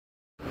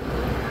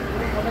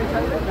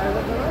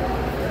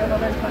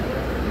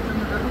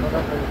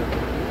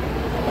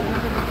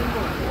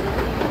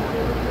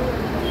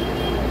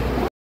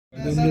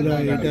বন্ধুরা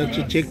এটা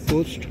হচ্ছে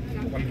চেকপোস্ট।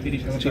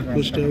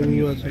 চেকপোস্টে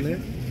আসলে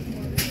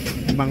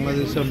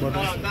বাংলাদেশের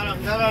বর্ডার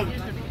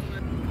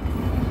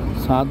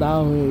সাদা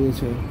হয়ে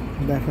গেছে,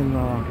 দেখেন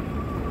না।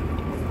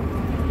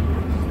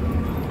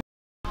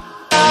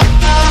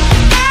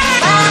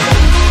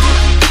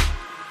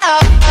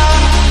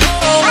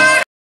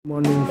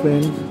 মর্নিং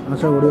ফ্রেন্ডস,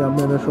 আশা করি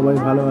আপনারা সবাই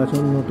ভালো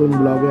আছেন। নতুন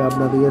ব্লগে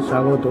আপনাদেরকে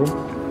স্বাগত।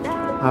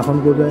 এখন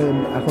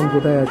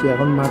কোথায় আছি?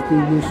 এখন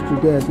মার্কেট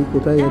স্ট্রিটে আছি।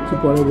 কোথায় যাচ্ছি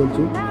পরে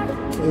বলছি।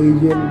 এই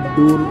যে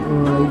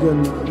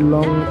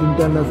লং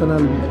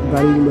ইন্টারন্যাশনাল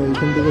গাড়িগুলো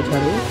এখান থেকে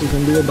ছাড়ে,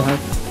 এখান থেকে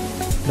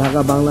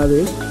ঢাকা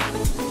বাংলাদেশ,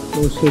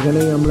 তো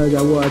সেখানেই আমরা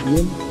যাব আজকে।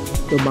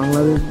 তো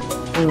বাংলাদেশ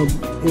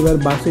এবার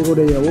বাসে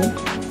করে যাব।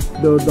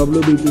 তো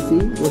Wbtc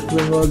ওয়েস্ট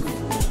বেঙ্গল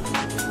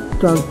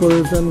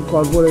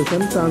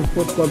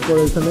ট্রান্সপোর্ট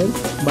কর্পোরেশনের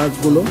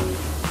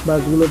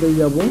বাসগুলোতেই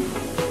যাব।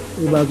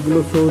 এই বাসগুলো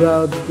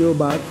সৌহার্দ্য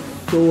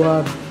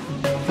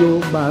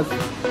বাস।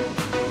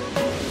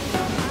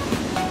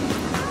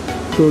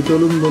 তো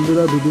চলুন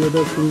বন্ধুরা,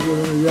 ভিডিওটা শুরু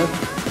করে যাক।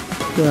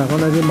 তো এখন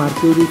আছি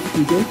মার্কেট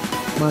স্ট্রিট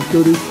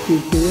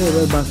থেকে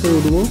এবার বাসে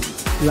উঠবো।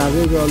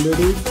 লাগেজ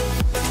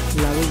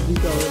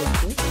দিতে হবে।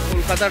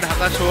 কলকাতা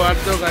ঢাকা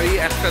সৌহার্দ্য গাড়ি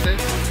একসাথে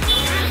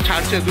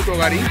ছাড়ছে, দুটো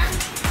গাড়ি।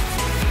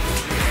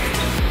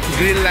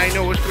 গ্রিন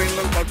লাইনে ওয়েস্ট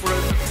বেঙ্গল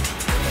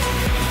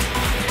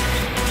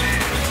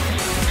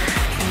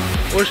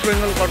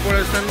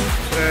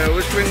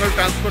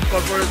ট্রান্সপোর্ট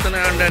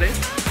কর্পোরেশনের আন্ডারে।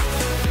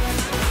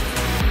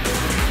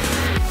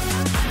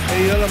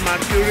 এই হলো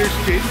মার্কিউরি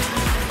স্ট্রিট,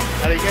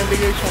 আর এখান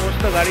থেকে এই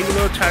সমস্ত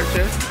গাড়িগুলো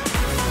ছাড়ছে।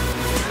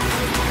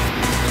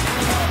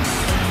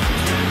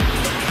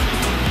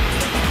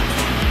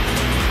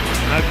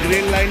 আর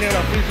গ্রিন লাইনের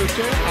অফিস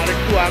হচ্ছে আর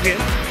একটু আগে।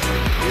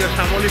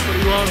 শ্যামলী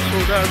পরিবহন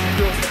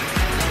সৌহার্দ্য।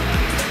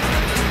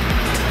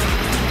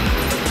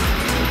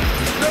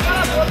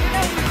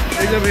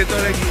 এই যে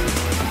ভেতরে কি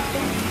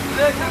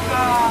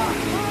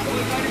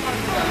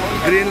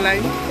গ্রিন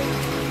লাইন।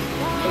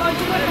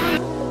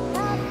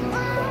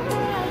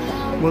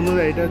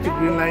 বন্ধুরা এটা হচ্ছে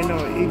গ্রিন লাইন।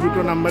 এই দুটো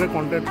নাম্বারে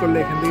কন্ট্যাক্ট করলে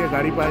এখান থেকে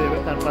গাড়ি পাওয়া যাবে।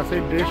 তার পাশে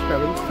ড্রেস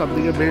ট্রাভেল, সব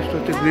থেকে বেস্ট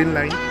হচ্ছে গ্রিন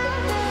লাইন।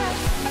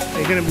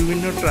 এখানে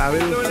বিভিন্ন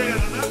ট্রাভেল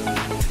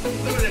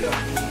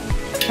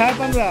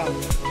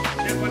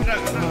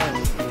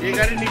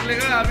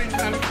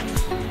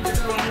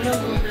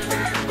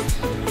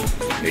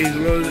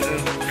এইগুলো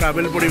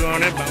ট্রাভেল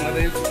পরিবহনের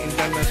বাংলাদেশ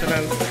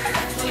ইন্টারন্যাশনাল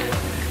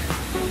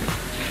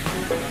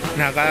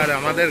ঢাকার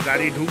আমাদের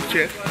গাড়ি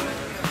ঢুকছে।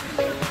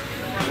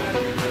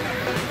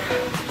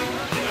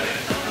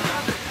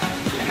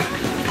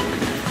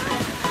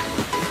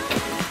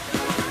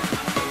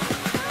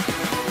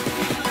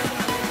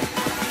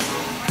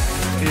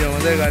 এই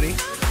আমাদের গাড়ি।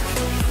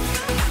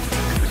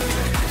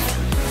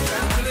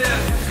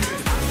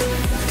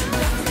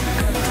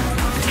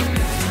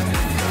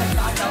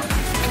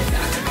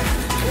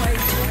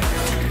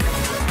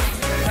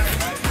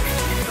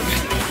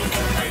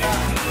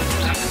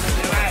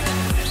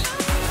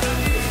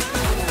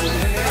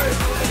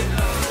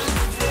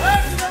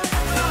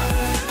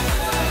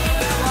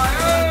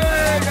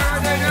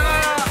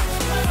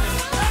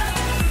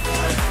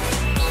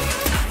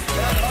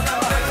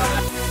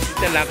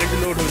 লাগেজ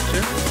লোড হচ্ছে।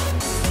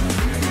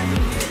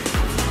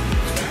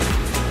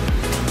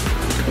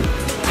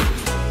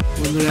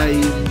 বন্ধুরা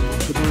এই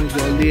প্রথমে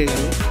জল দিয়ে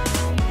গেল,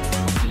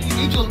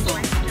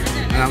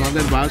 আর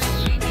আমাদের বাস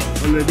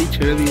অলরেডি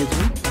ছেড়ে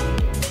দিয়েছে।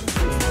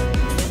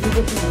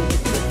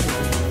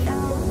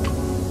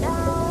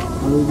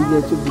 আর ওইদিকে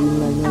হচ্ছে গ্রিন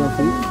লাইনের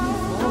অফিস।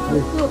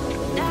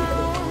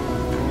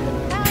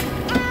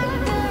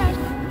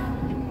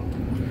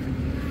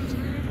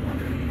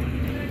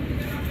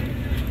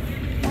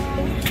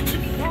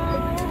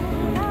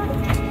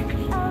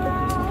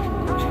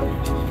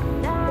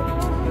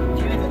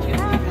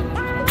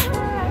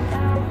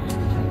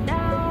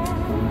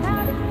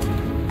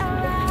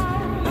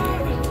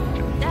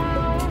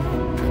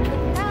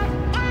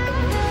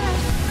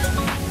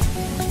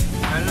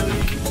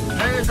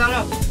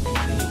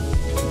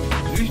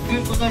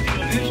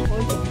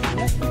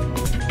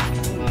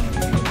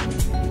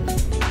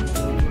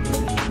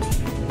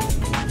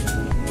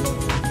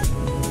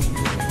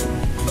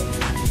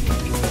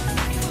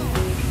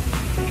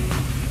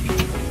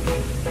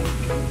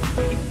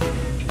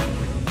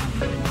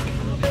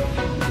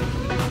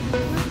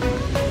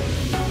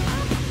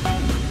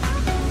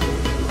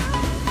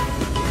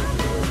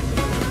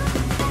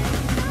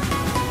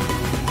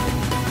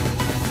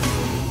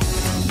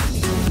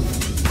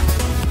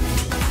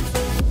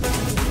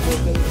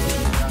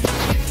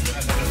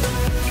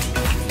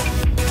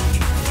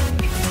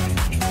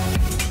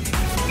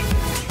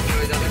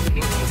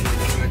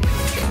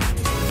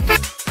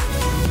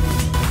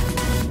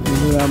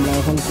 আমরা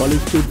এখন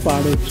কলেজ স্ট্রিট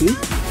পার হচ্ছি।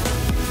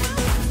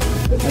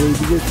 আর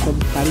এইদিকে সব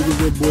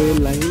চারিদিকে বইয়ের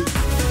লাইন,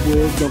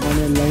 বইয়ের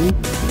দোকানের লাইন।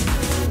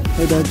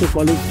 এটা হচ্ছে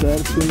কলেজ স্কোয়ার,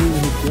 সুইমিং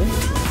হচ্ছে।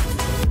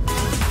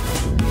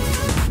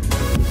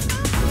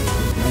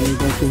 আর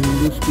এটা হচ্ছে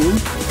হিন্দু স্কুল।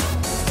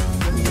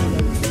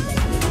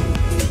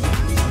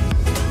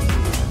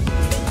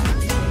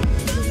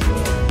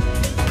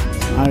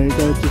 আর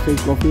এটা হচ্ছে সেই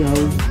কফি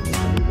হাউস।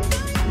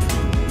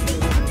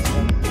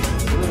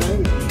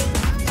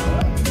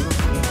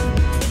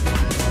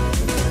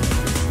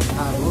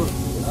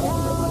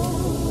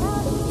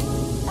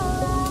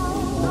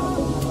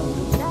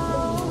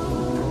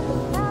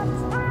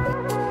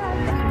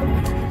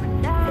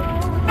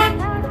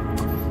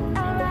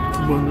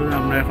 বন্ধুরা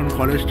আমরা এখন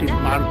কলেজ স্ট্রিট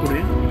পার করে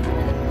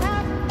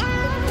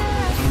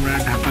আমরা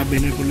ঢাকা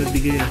বেনাপোলের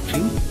দিকে যাচ্ছি।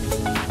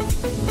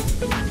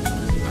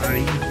 আর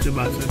এই হচ্ছে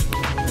বাসের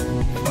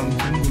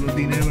ফাংশনগুলো।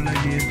 দিনের বেলা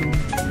যেহেতু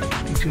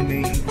কিছু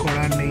নেই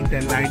করার নেই,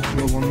 তাই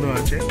লাইটগুলো বন্ধ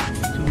আছে,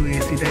 শুধু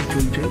এসিটাই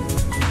চলছে।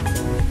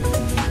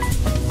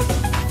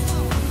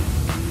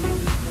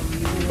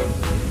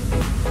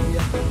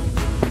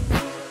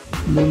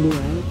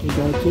 বন্ধুরা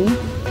এটা হচ্ছে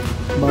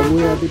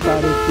বাবুয়াটি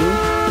পার হচ্ছে।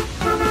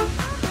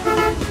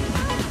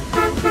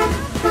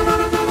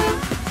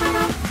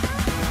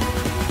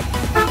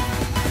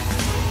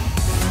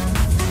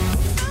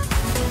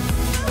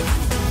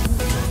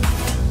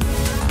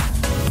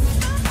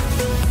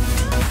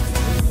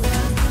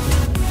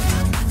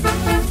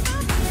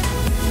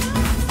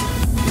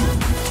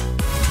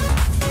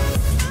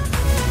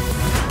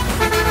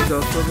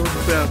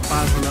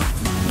 পার হলাম।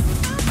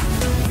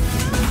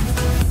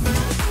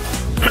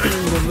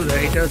 বন্ধুরা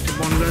এটা হচ্ছে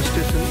বনগাঁ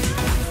স্টেশন।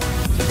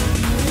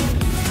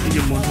 এই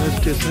যে বনগাঁ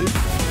স্টেশন,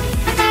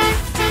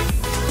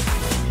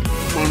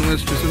 বনগাঁ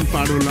স্টেশন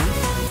পার হলাম।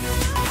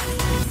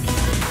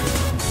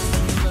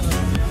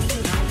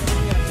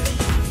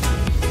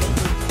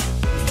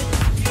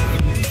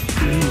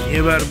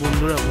 এবার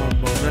বন্ধুরা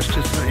বনগাঁ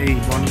স্টেশন, এই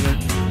বনগাঁ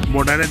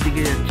বর্ডারের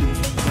দিকে যাচ্ছি।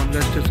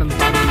 বনগাঁ স্টেশন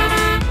পার হলাম।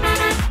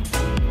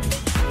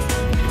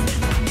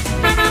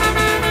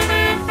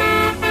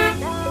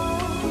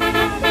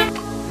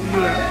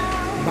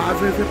 বাস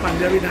এসে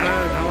পাঞ্জাবি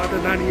ধাবাতে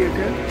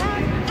দাঁড়িয়েছে,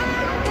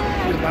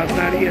 বাস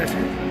দাঁড়িয়ে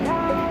আছে।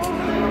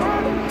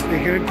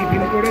 এখানে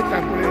টিফিন করে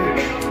তারপরে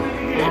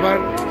আবার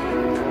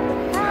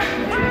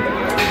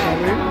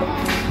হবে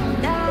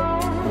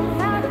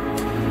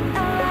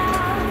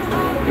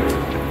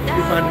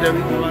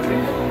পাঞ্জাবি ধাবাতে।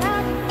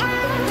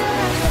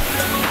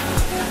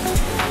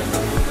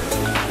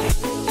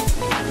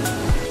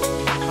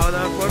 খাওয়া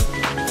দাওয়ার পর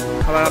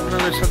আবার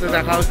আপনাদের সাথে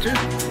দেখা হচ্ছে।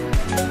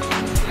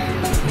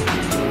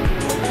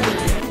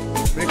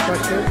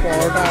 ব্রেকফাস্টে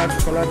পরোটা আর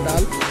ছোলার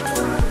ডাল।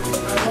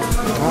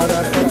 খাওয়া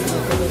দাওয়ার পর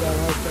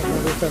দেখা হচ্ছে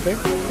আপনাদের সাথে।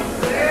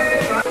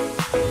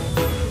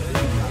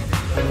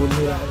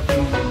 বন্ধুরা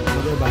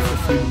আমাদের বাসের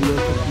সিটগুলো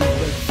হচ্ছে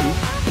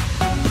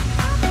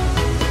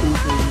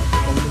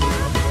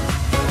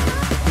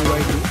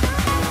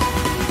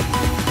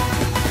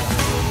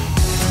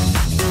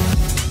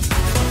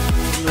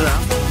বন্ধুরা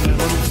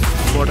এখন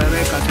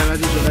বর্ডারের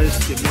কাছাকাছি চলে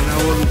এসেছে,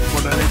 বেনাপোল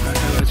বর্ডারের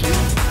কাছাকাছি।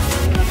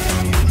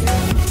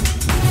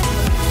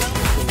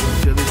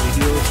 যদি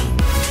ভিডিও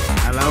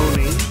অ্যালাউ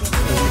নেই,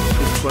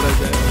 শ্যুট করা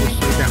যায়,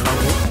 অবশ্যই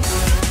দেখাবো,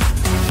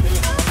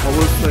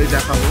 অবশ্যই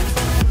দেখাবো।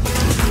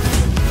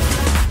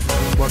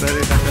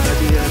 বর্ডারের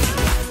কাছাকাছি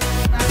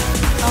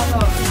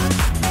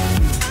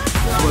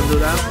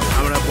বন্ধুরা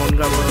আমরা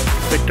বনগাঁ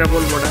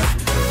পেট্রাপোল বর্ডার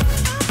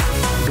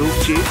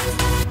ঢুকছি।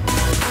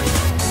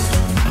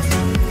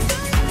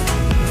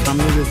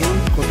 সামনে দেখুন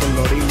কত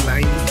লরির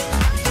লাইন,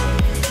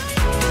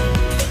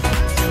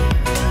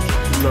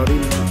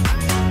 লরির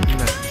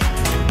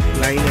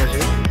লাইন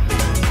আছে।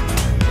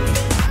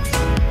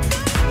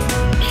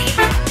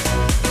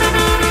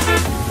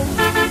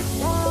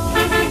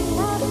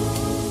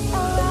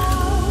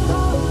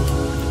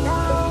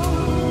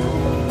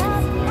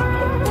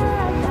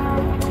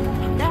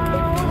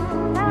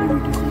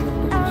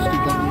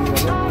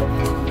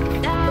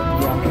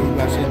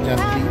 বাসের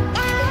যাত্রী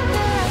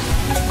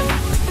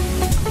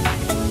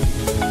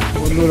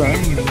বন্ধুরা,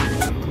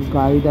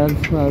 গাইডার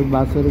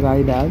বাসের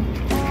গাইডার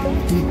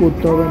কি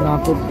করতে হবে না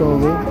করতে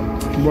হবে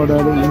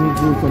বর্ডারে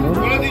ইমিগ্রেশনে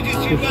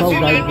সব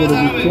গাইড করে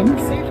দিচ্ছেন।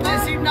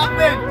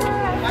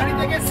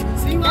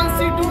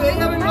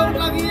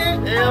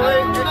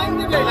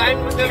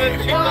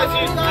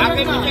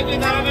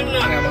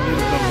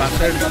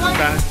 বাসের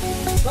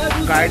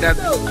গাইডার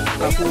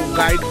কাকু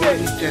গাইড করে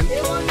দিচ্ছেন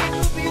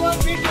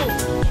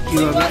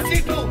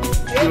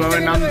কিভাবে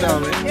নামতে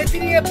হবে।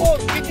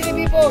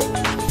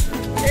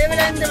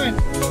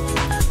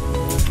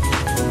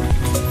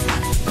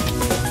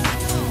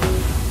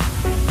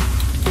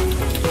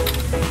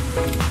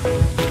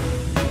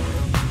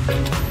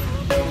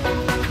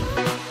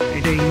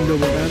 এটা ইন্দো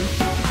বর্ডার,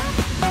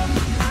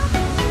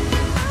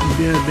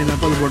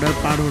 বেনাপোল বর্ডার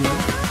পার হলাম।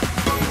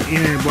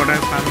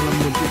 বর্ডার পার হলাম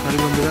বলছি, সরি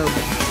বন্ধুরা,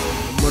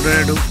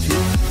 বর্ডারে ঢুকছি।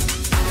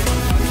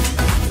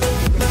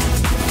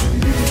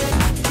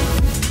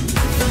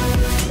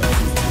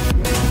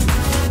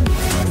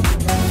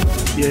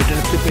 এটা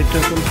হচ্ছে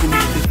পেট্রাপোল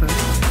পুলিশ স্টেশন।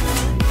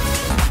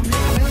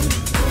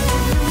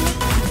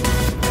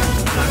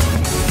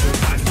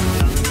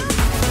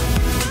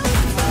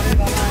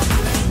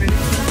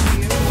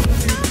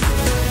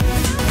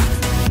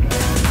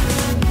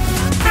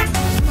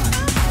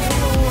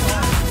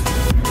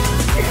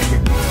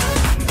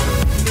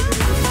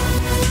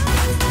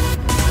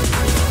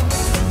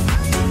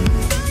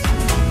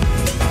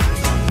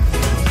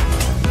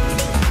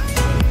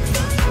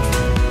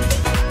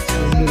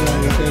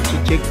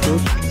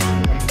 চেকপোস্ট,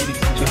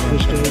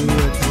 চেকপোস্টে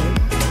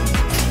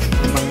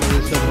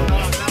বাংলাদেশের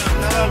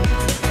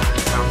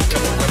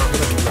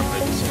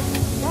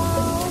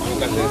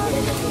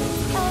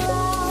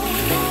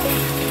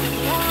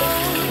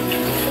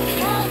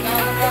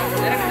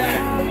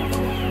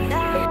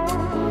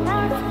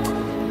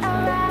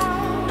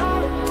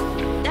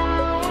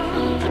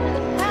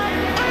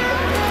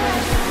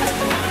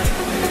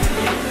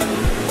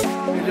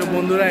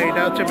বন্ধুরা,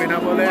 এটা হচ্ছে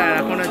বেনাপোলে, আর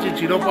এখন আছে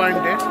 0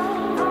 পয়েন্টে।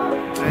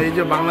 এই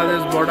যে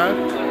বাংলাদেশ বর্ডার।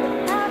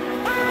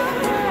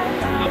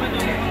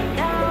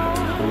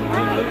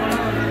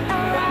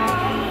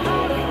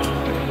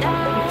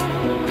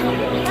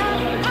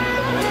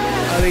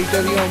 আর এইটা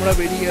দিয়ে আমরা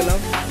বেরিয়ে গেলাম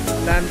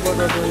ল্যান্ড পোর্ট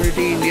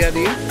অথরিটি ইন্ডিয়া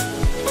দিয়ে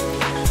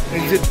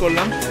এক্সিট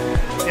করলাম।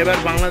 এবার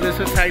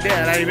বাংলাদেশের সাইডে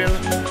অ্যারাইভেল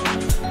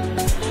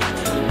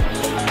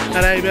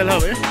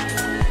হবে।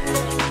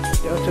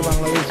 এটা হচ্ছে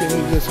বাংলাদেশ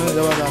ইমিগ্রেশনে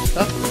যাওয়ার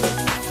রাস্তা।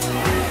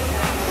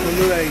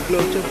 বন্ধুরা, এগুলো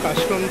হচ্ছে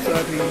কাস্টমস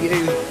আর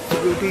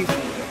সিকিউরিটি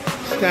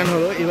স্ক্যান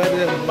হলো। এবার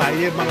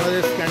বাইরে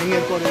বাংলাদেশ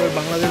স্ক্যানিংয়ের পর এবার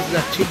বাংলাদেশ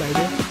যাচ্ছি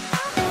বাইরে।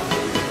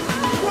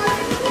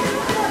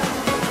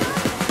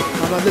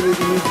 আমাদের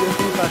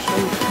ইমিগ্রেশন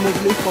কাস্টম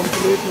স্মুথলি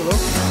কমপ্লিট হলো।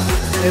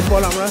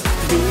 এরপর আমরা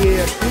বেরিয়ে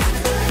যাচ্ছি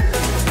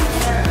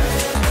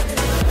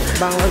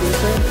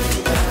বাংলাদেশে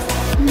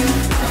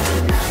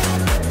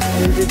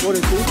এন্ট্রি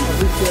করেছি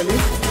অফিসিয়ালি।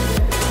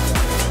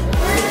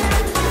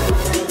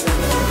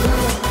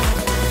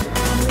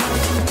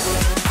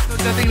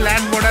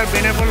 ল্যান্ড বর্ডার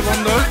বেনাপোল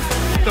বন্দর।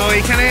 তো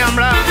এখানে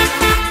আমরা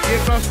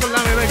ক্রস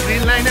করলাম। এবার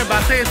গ্রিন লাইনে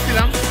বাসে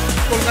এসেছিলাম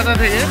কলকাতা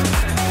থেকে।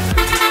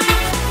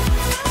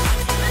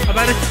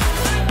 আবার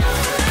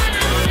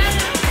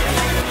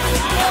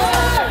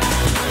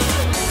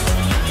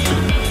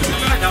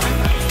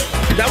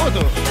যাবো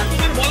তো,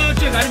 বলা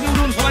হচ্ছে গাড়িতে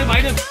উঠুন সবাই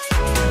বাইরে।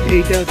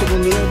 এইটা হচ্ছে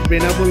বন্ধুরা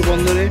বেনাপোল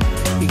বন্দরে।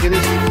 এখানে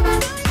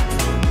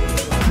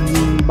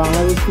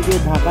বাংলাদেশ থেকে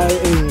ঢাকায়,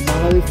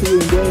 বাংলাদেশ থেকে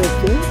ইন্ডিয়া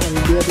যাচ্ছে, আর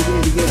ইন্ডিয়া থেকে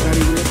এদিকে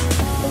গাড়িগুলো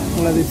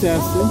বাংলাদেশে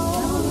আসছে।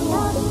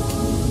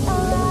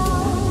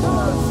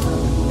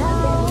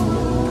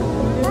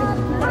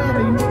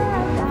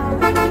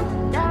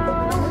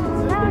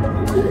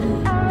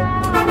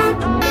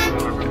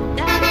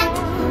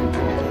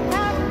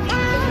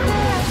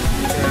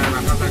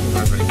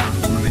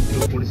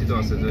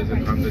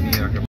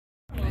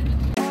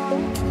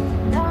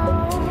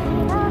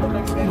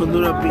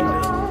 বন্ধুরা,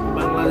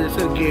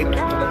 বাংলাদেশের গেট,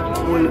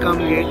 ওয়েলকাম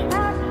গেট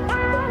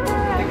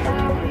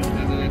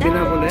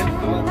বেনাপোলে।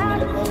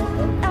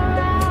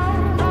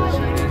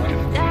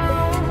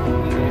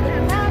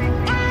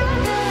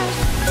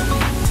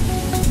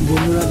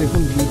 বন্ধুরা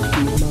দেখুন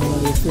বৃষ্টি,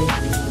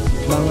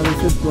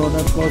 বাংলাদেশের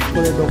বর্ডার ক্রস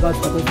করে ঢোকার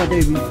সাথে সাথে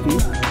বৃষ্টি,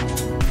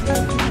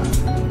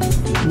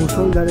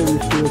 মুষলধারে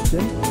বৃষ্টি হচ্ছে।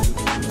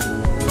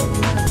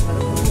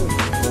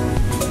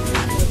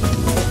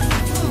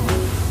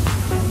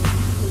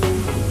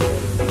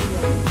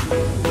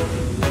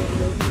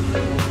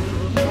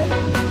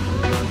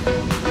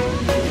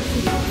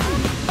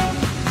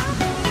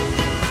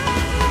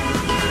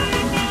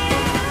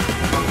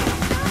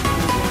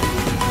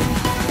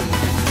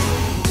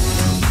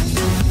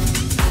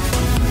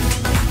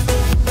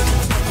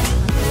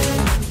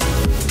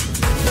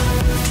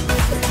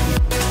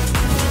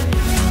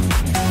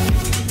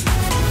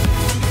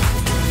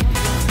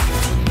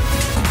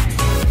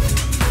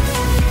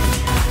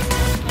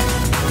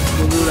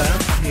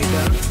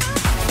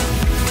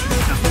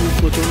 এখন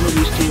প্রচণ্ড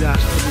বৃষ্টি,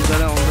 রাস্তা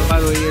দুধারে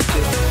অন্ধকার হয়ে যাচ্ছে।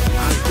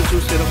 আর কিছু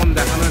সেরকম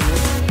দেখানো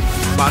নেই।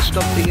 বাস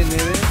স্টপ থেকে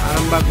নেমে,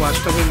 আরামবাগ বাস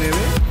স্টপে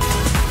নেমে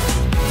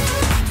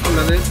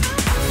আপনাদের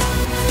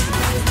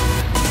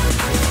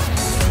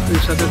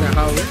এর সাথে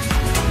দেখা হবে।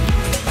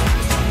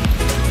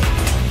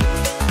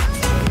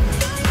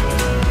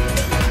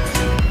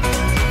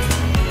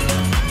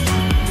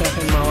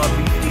 দেখেন মামা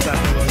বৃষ্টি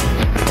কাকে বলে।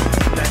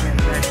 দেখেন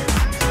দেখেন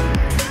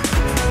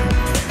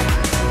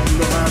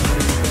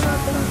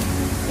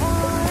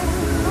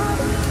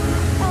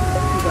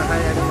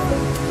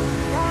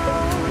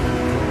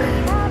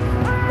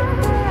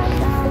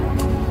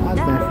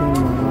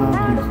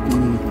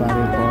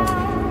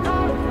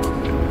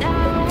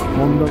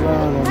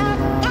অন্ধকার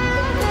অন্ধকার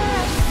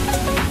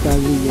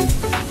চারিদিকে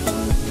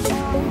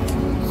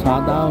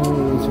সাদা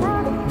হয়ে গেছে।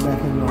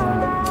 দেখেন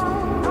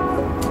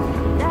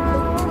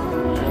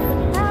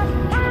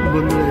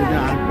বন্ধুরা, এটা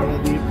আটপাড়া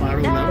দিয়ে পার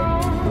হলাম।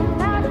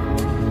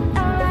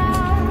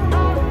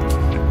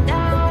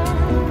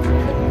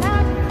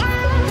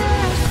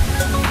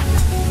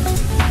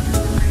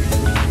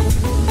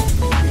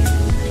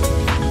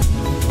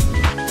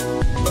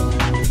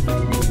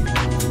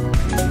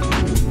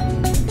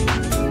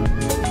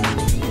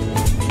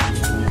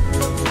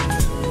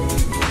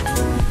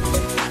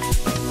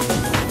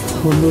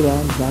 বন্ধুরা,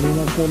 জানি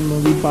না কোন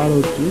নদী পার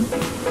হচ্ছি,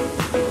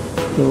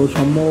 তো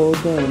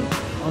সম্ভবত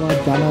আমার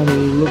জানা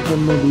নেই, এগুলো কোন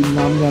নদীর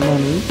নাম জানা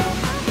নেই।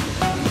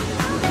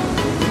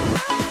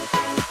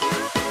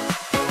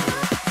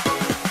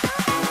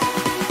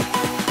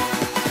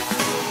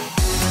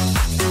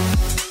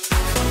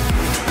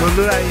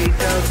 বন্ধুরা,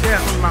 এইটা হচ্ছে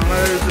এখন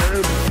বাংলাদেশের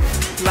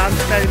লাঞ্চ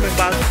টাইমে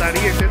বাস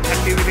দাঁড়িয়েছে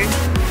 30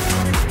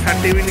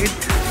 মিনিট।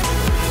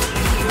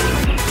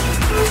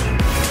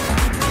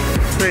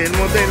 তো এর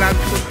মধ্যেই লাঞ্চ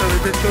করতে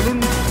হয়েছে। চলুন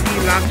কি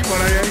লাঞ্চ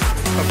করা যায়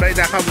সবটাই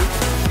দেখাবো।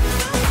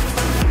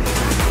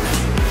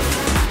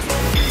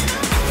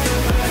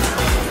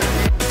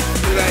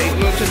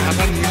 এগুলো হচ্ছে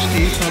ঢাকার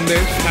মিষ্টি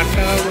সন্দেশ, 60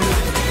 টাকা,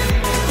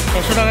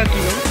 600 টাকা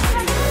কিলো,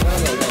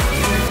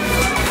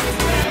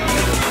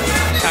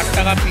 60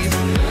 টাকা পিস।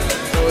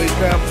 তো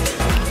এইটা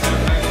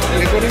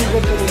রেকর্ডিং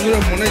করতে বন্ধুরা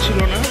মনে ছিল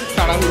না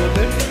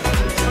তাড়াহুড়োতে।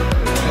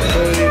 তো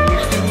এই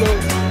মিষ্টিগুলো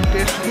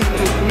টেস্ট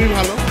খুবই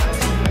ভালো।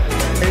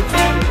 এই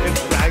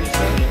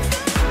প্রাইসটা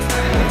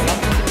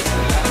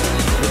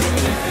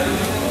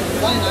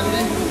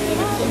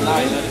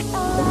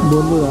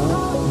বন্ধুরা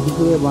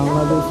দুপুরে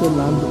বাংলাদেশে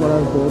লাঞ্চ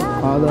করার পর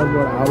খাওয়া দাওয়ার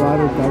পর আবার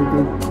গাড়িতে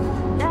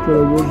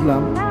চলে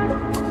বসলাম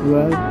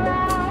এবার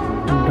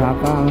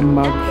ঢাকা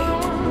আরামবাগ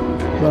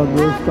বা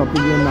রেল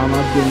স্টপেজে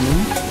নামার জন্য।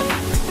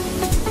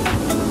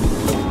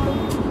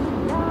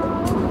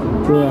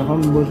 তো এখন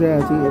বসে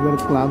আছি, এবার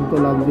ক্লান্ত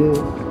লাগছে।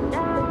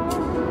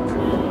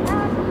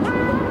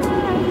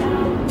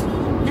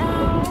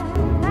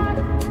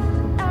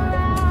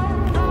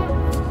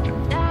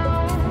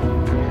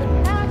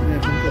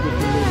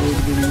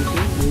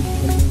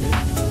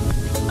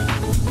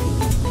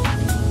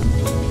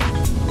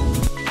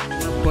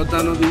 পদ্মা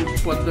নদী,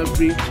 পদ্মা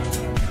ব্রিজ,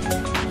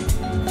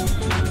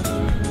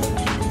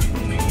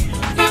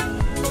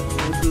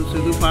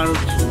 সেতু পার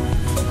হচ্ছে।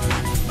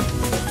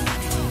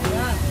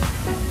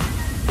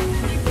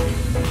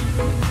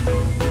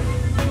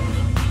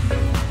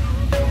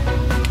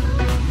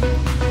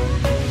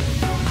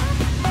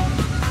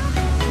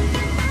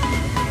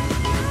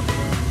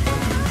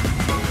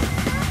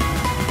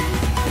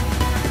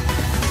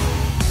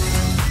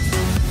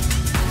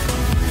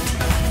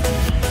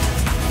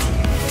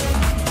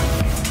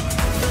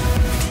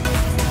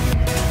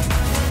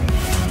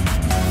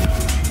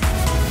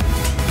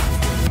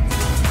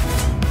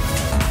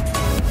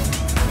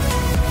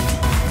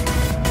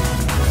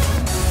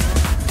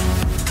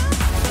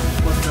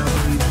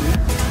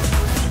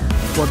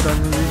 পদ্মা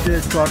নদীতে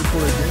চর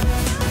পড়েছে।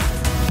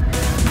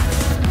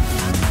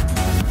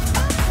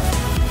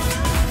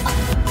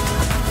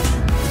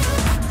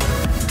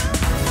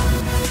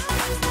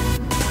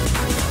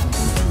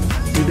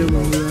 এটা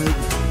বন্ধুরা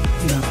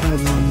ঢাকার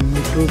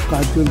মেট্রোর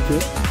কাজ চলছে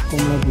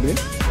কমলাপুরে।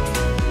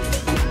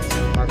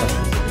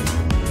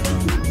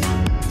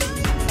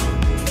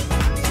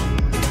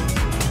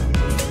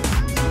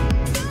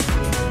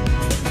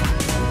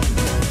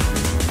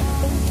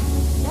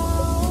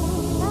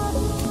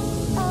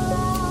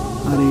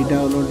 আর এটা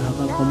হলো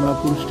ঢাকা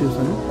কমলাপুর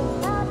স্টেশন।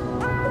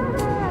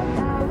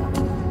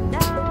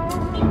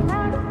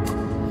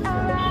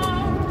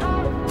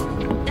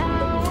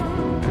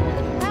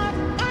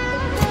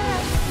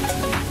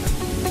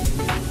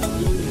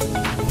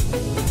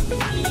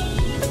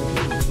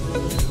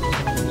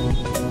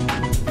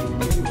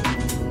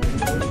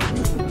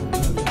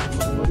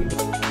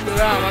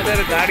 আমাদের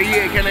গাড়ি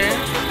এখানে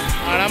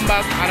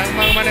আরামবাগ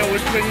মানে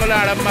ওয়েস্ট বেঙ্গলে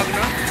আরামবাগ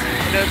না,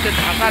 এটা হচ্ছে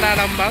ঢাকার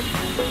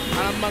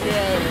আরামবাগে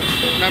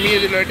নামিয়ে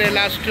দিল। এটাই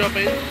লাস্ট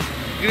স্টপেজ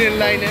গ্রিন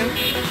লাইনে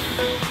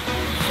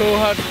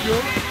সৌহার্দ্য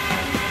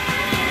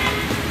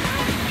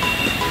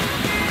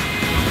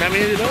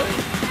নামিয়ে দিল।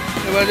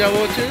 এবার যাবো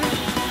হচ্ছে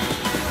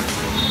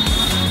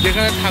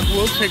যেখানে থাকবো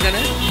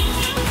সেখানে।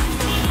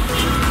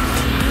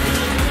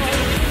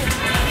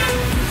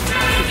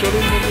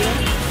 চলুন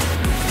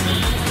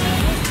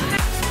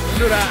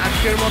বন্ধুরা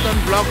আজকের মতন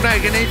ব্লগটা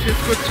এখানেই শেষ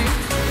করছি।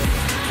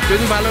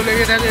 যদি ভালো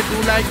লেগে থাকে do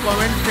like,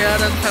 comment, share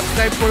R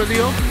subscribe করে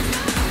দিও।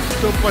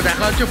 তো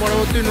দেখা হচ্ছে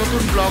পরবর্তী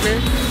নতুন ব্লগে।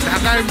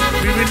 ঢাকার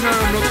বিভিন্ন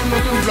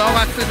নতুন ব্লগ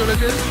আসতে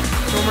চলেছে,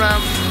 তোমরা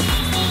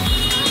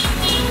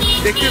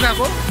দেখতে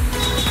থাকো।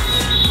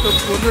 তো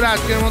বন্ধুরা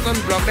আজকের মতন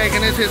ব্লগটা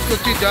এখানে শেষ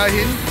করছি। জয়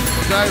হিন্দ,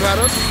 জয়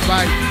ভারত,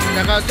 বাই।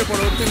 দেখা হচ্ছে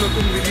পরবর্তী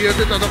নতুন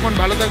ভিডিওতে। ততক্ষণ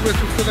ভালো থাকবে,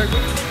 সুস্থ থাকবে,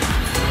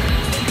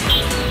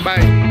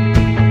 বাই।